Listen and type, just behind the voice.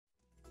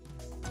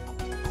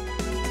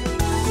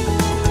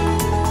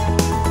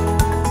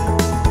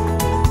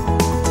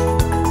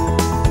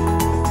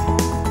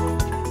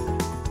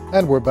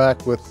And we're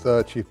back with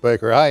Chief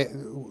Baker. I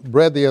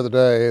read the other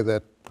day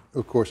that,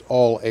 of course,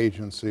 all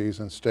agencies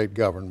and state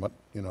government,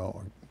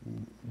 are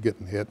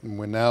getting hit, and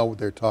now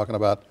they're talking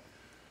about,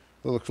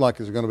 it looks like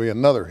there's going to be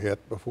another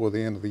hit before the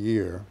end of the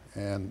year.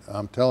 And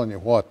I'm telling you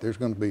what, there's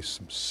going to be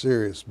some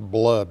serious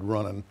blood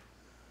running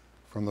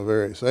from the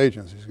various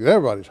agencies.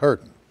 Everybody's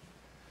hurting.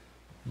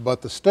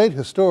 But the State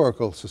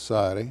Historical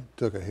Society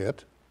took a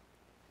hit,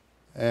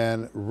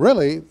 and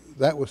really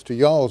that was to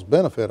y'all's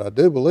benefit, I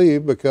do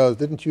believe, because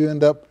didn't you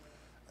end up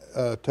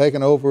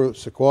taking over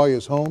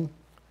Sequoia's home?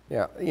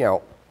 Yeah,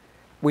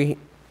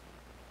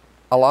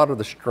 a lot of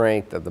the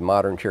strength of the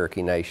modern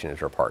Cherokee Nation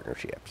is our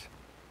partnerships.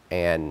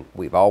 And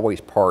we've always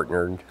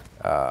partnered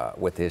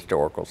with the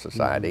Historical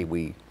Society.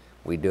 Mm-hmm.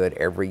 We do it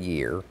every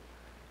year.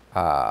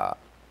 But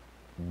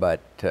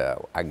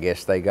I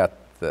guess they got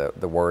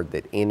the word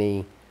that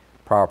any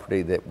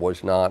property that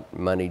was not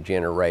money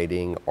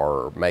generating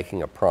or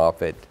making a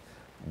profit,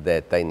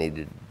 that they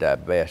needed to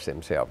divest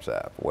themselves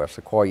of. Well,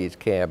 Sequoia's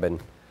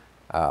cabin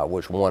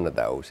was one of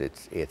those.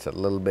 It's a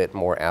little bit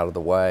more out of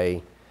the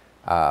way,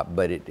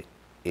 but it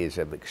is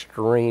of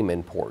extreme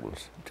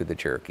importance to the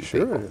Cherokee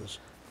people. Sure it is.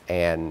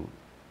 And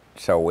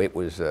so it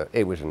was a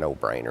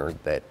no-brainer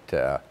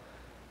that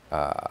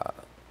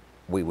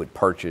we would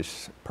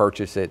purchase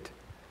it.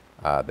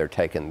 They're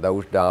taking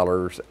those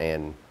dollars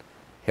and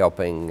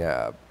helping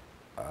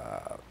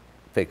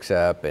fix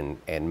up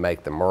and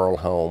make the Merle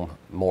home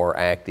more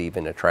active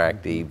and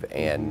attractive.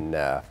 Mm-hmm.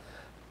 And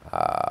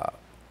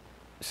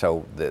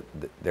so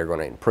they're going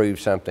to improve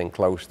something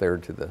close there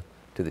to the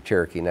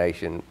Cherokee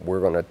Nation. We're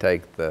going to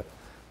take the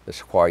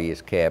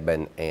Sequoia's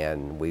cabin,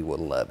 and we will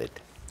love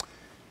it.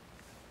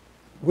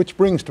 Which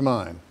brings to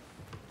mind,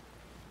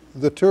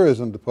 the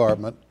tourism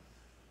department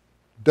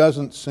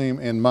doesn't seem,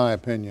 in my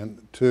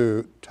opinion,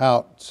 to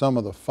tout some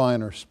of the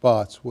finer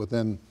spots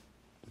within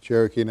the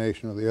Cherokee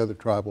Nation or the other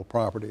tribal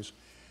properties.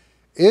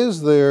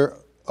 Is there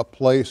a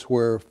place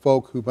where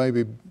folk who may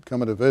be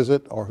coming to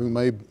visit or who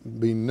may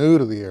be new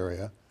to the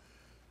area,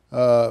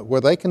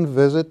 where they can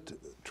visit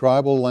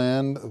tribal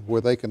land,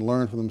 where they can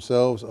learn for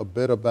themselves a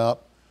bit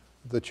about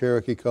the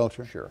Cherokee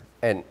culture? Sure.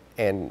 And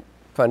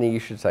funny you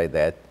should say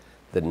that.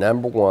 The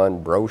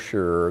 #1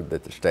 brochure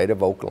that the state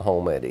of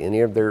Oklahoma at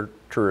any of their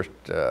tourist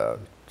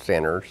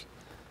centers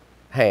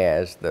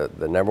has, the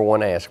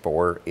 #1 ask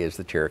for is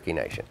the Cherokee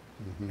Nation.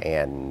 Mm-hmm.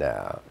 And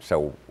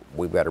so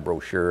we've got a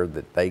brochure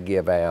that they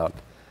give out.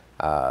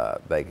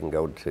 They can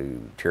go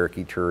to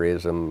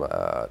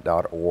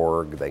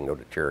CherokeeTourism.org. They can go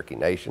to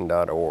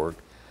CherokeeNation.org.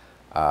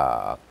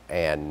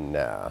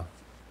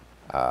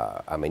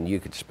 I mean, you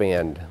could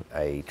spend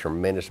a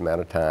tremendous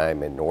amount of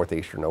time in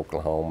northeastern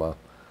Oklahoma,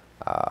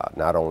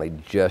 not only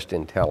just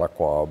in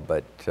Tahlequah,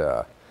 but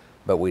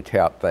we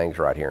tout things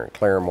right here in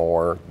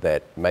Claremore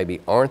that maybe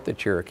aren't the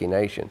Cherokee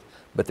Nation,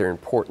 but they're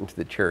important to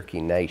the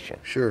Cherokee Nation.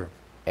 Sure.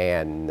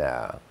 And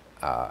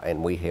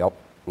we help,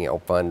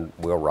 fund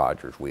Will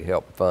Rogers. We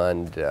help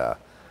fund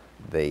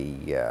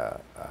the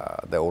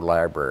old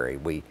library.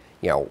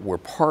 We're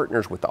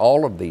partners with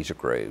all of these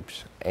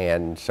groups,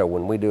 and so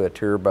when we do a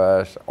tour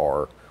bus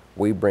or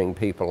we bring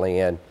people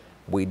in,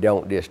 we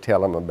don't just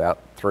tell them about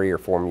 3 or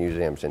 4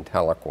 museums in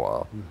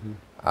Tahlequah.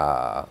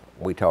 Mm-hmm.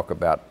 We talk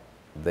about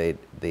the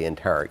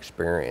entire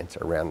experience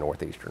around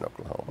northeastern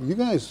Oklahoma. You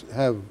guys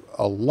have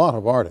a lot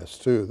of artists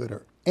too that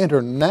are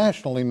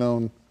internationally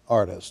known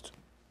artists.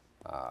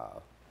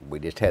 We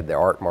just had the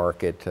art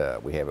market.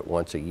 We have it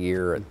once a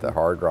year at the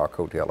Hard Rock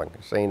Hotel and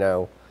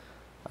Casino.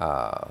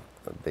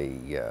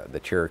 The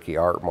Cherokee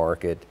Art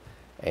Market,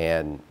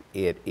 and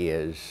it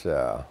is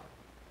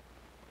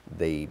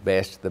the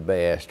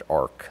best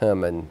are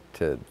coming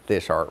to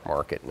this art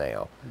market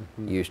now.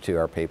 Mm-hmm. Used to,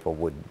 our people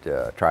would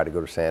try to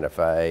go to Santa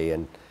Fe,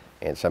 and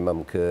some of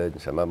them could,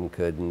 and some of them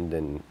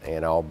couldn't,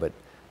 and all, but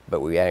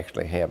we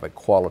actually have a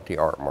quality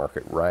art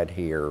market right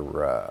here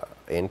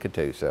in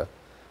Catoosa,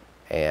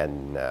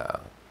 and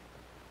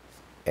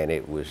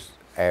it was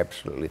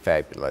absolutely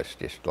fabulous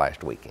just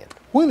last weekend.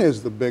 When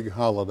is the big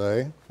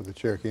holiday for the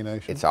Cherokee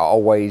Nation? It's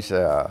always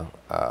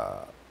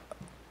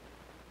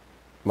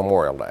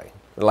Memorial Day,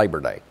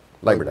 Labor Day.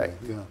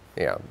 Yeah.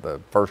 Yeah,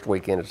 the first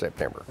weekend of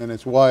September. And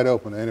it's wide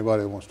open to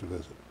anybody that wants to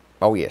visit.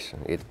 Oh yes,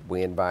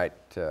 we invite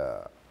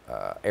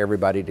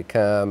everybody to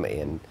come,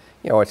 and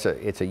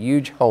it's a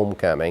huge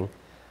homecoming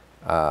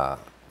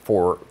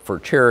for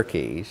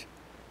Cherokees,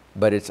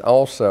 but it's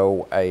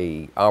also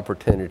a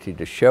opportunity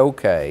to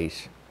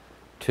showcase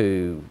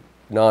to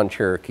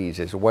non-Cherokees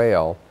as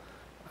well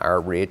our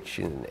rich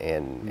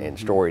and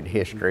storied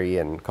history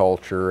and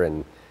culture,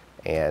 and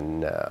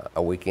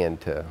a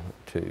weekend to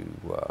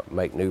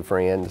make new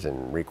friends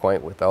and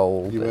reacquaint with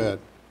old. You bet.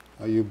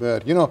 Oh, you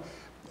bet.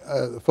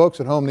 The folks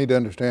at home need to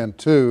understand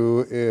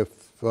too, if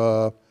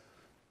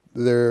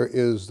there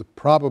is the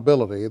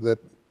probability that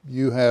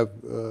you have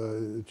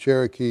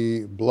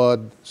Cherokee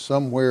blood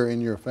somewhere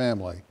in your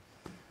family,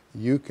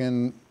 you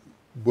can,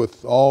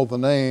 with all the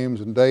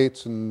names and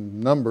dates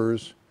and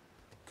numbers,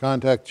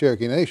 contact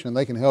Cherokee Nation.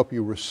 They can help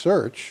you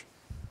research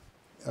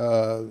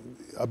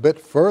a bit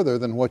further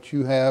than what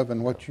you have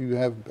and what you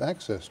have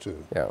access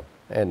to. Yeah,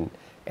 and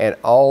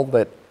all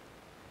that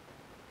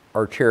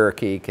are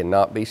Cherokee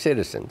cannot be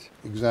citizens.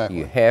 Exactly.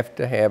 You have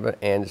to have an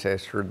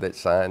ancestor that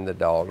signed the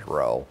Dawes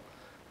Roll,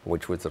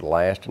 which was the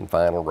last and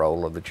final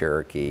roll of the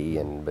Cherokee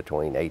in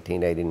between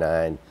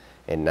 1889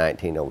 and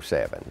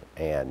 1907.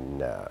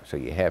 And so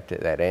you have to,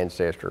 that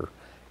ancestor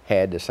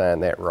had to sign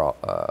that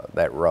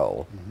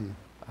roll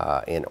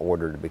in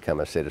order to become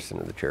a citizen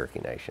of the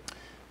Cherokee Nation.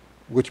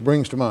 Which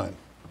brings to mind,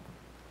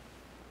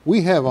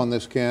 we have on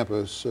this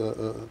campus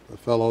a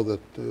fellow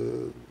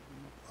that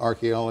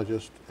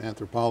archaeologist,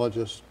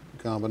 anthropologist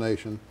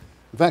combination.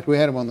 In fact, we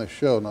had him on this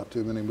show not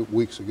too many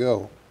weeks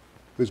ago,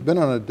 who's been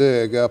on a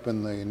dig up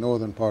in the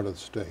northern part of the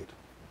state.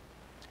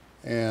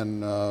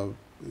 And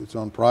it's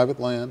on private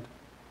land.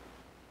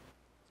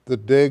 The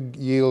dig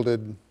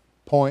yielded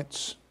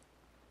points,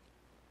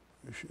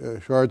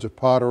 shards of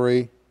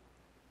pottery,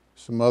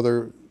 some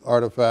other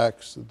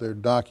artifacts. They're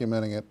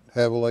documenting it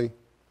heavily.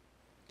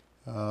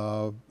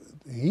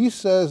 He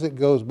says it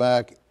goes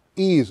back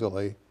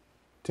easily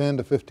 10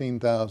 to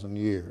 15,000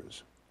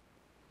 years.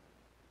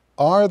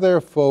 Are there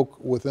folk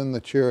within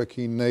the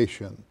Cherokee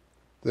Nation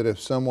that if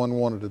someone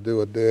wanted to do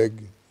a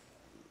dig,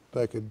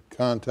 they could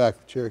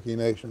contact the Cherokee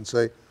Nation and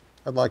say,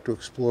 I'd like to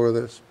explore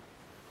this?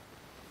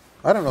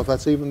 I don't know if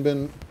that's even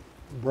been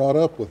brought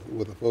up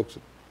with the folks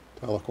at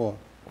Tahlequah.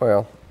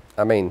 Well,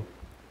 I mean,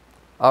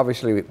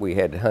 obviously we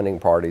had hunting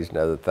parties and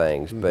other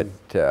things, but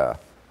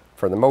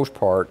for the most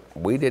part,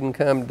 we didn't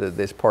come to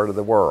this part of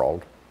the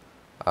world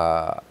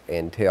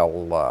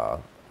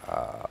until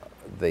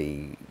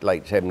the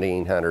late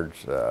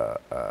 1700s,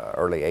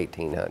 early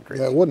 1800s.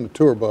 Yeah, it wasn't a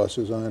tour bus,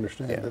 as I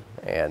understand it.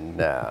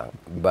 And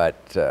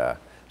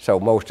so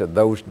most of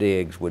those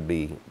digs would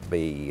be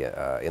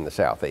in the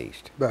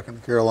southeast. Back in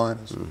the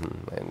Carolinas.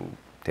 And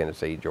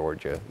Tennessee,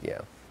 Georgia,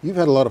 yeah. You've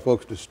had a lot of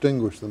folks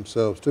distinguish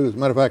themselves too. As a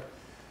matter of fact,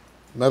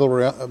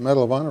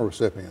 Medal of Honor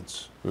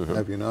recipients,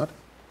 have you not?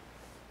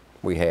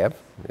 We have,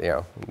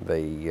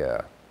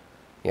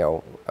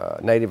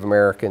 Native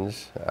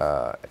Americans,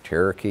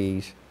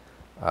 Cherokees,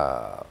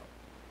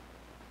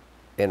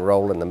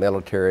 enroll in the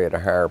military at a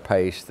higher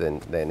pace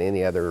than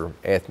any other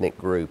ethnic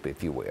group,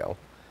 if you will.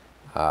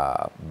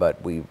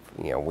 But we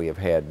have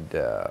had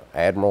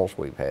admirals,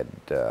 we've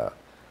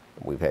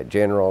had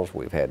generals,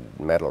 we've had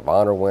Medal of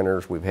Honor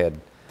winners, we've had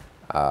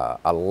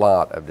a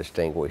lot of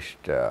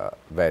distinguished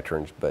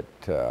veterans, but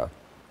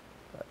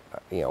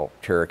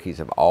Cherokees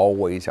have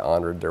always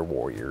honored their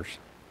warriors,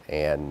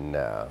 and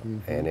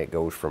it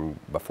goes from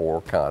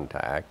before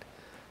contact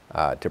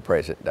to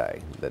present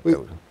day.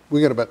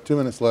 We got about 2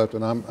 minutes left,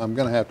 and I'm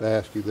going to have to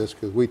ask you this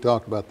because we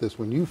talked about this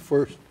when you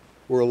first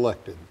were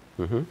elected.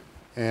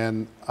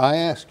 And I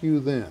asked you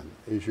then,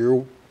 is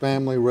your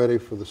family ready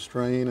for the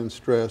strain and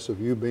stress of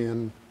you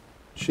being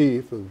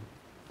chief of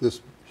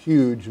this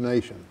huge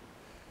nation?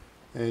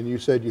 And you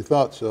said you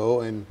thought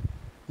so, and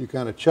you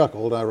kind of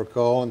chuckled, I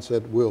recall, and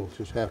said, we'll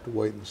just have to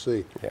wait and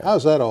see. Yeah.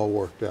 How's that all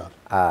worked out?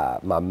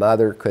 My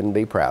mother couldn't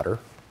be prouder.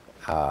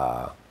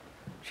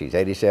 She's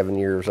 87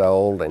 years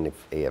old, and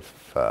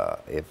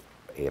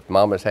if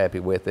Mama's happy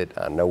with it,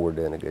 I know we're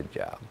doing a good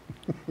job.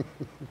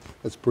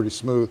 That's pretty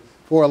smooth.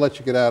 Before I let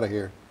you get out of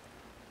here,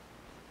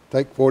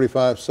 take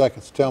 45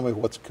 seconds, tell me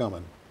what's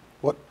coming.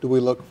 What do we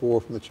look for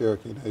from the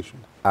Cherokee Nation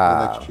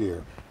for next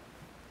year?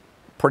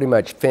 Pretty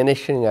much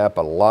finishing up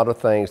a lot of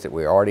things that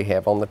we already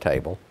have on the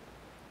table.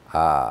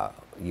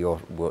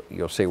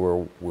 You'll see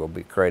where we'll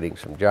be creating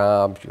some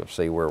jobs. You'll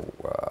see where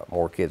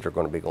more kids are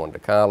going to be going to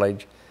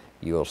college.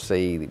 You'll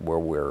see where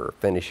we're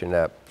finishing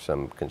up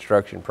some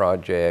construction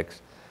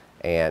projects,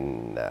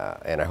 and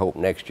I hope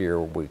next year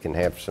we can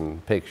have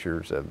some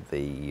pictures of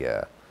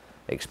the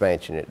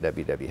expansion at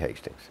WW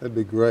Hastings. That'd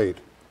be great.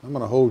 I'm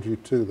going to hold you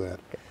to that.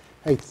 Okay.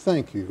 Hey,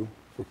 thank you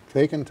for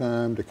taking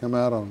time to come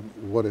out on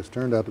what has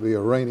turned out to be a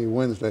rainy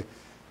Wednesday.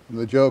 And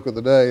the joke of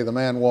the day, the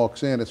man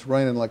walks in, it's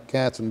raining like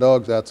cats and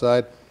dogs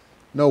outside,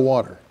 no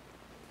water.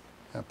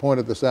 I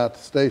pointed this out to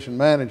the station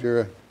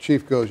manager.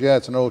 Chief goes, yeah,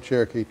 it's an old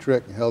Cherokee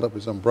trick, and held up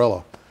his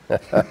umbrella.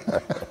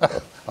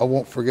 I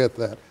won't forget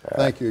that.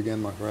 Thank you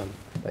again, my friend.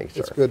 Thanks,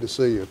 sir. It's good to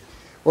see you.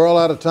 We're all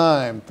out of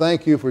time.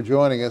 Thank you for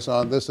joining us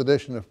on this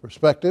edition of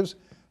Perspectives.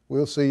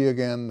 We'll see you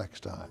again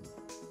next time.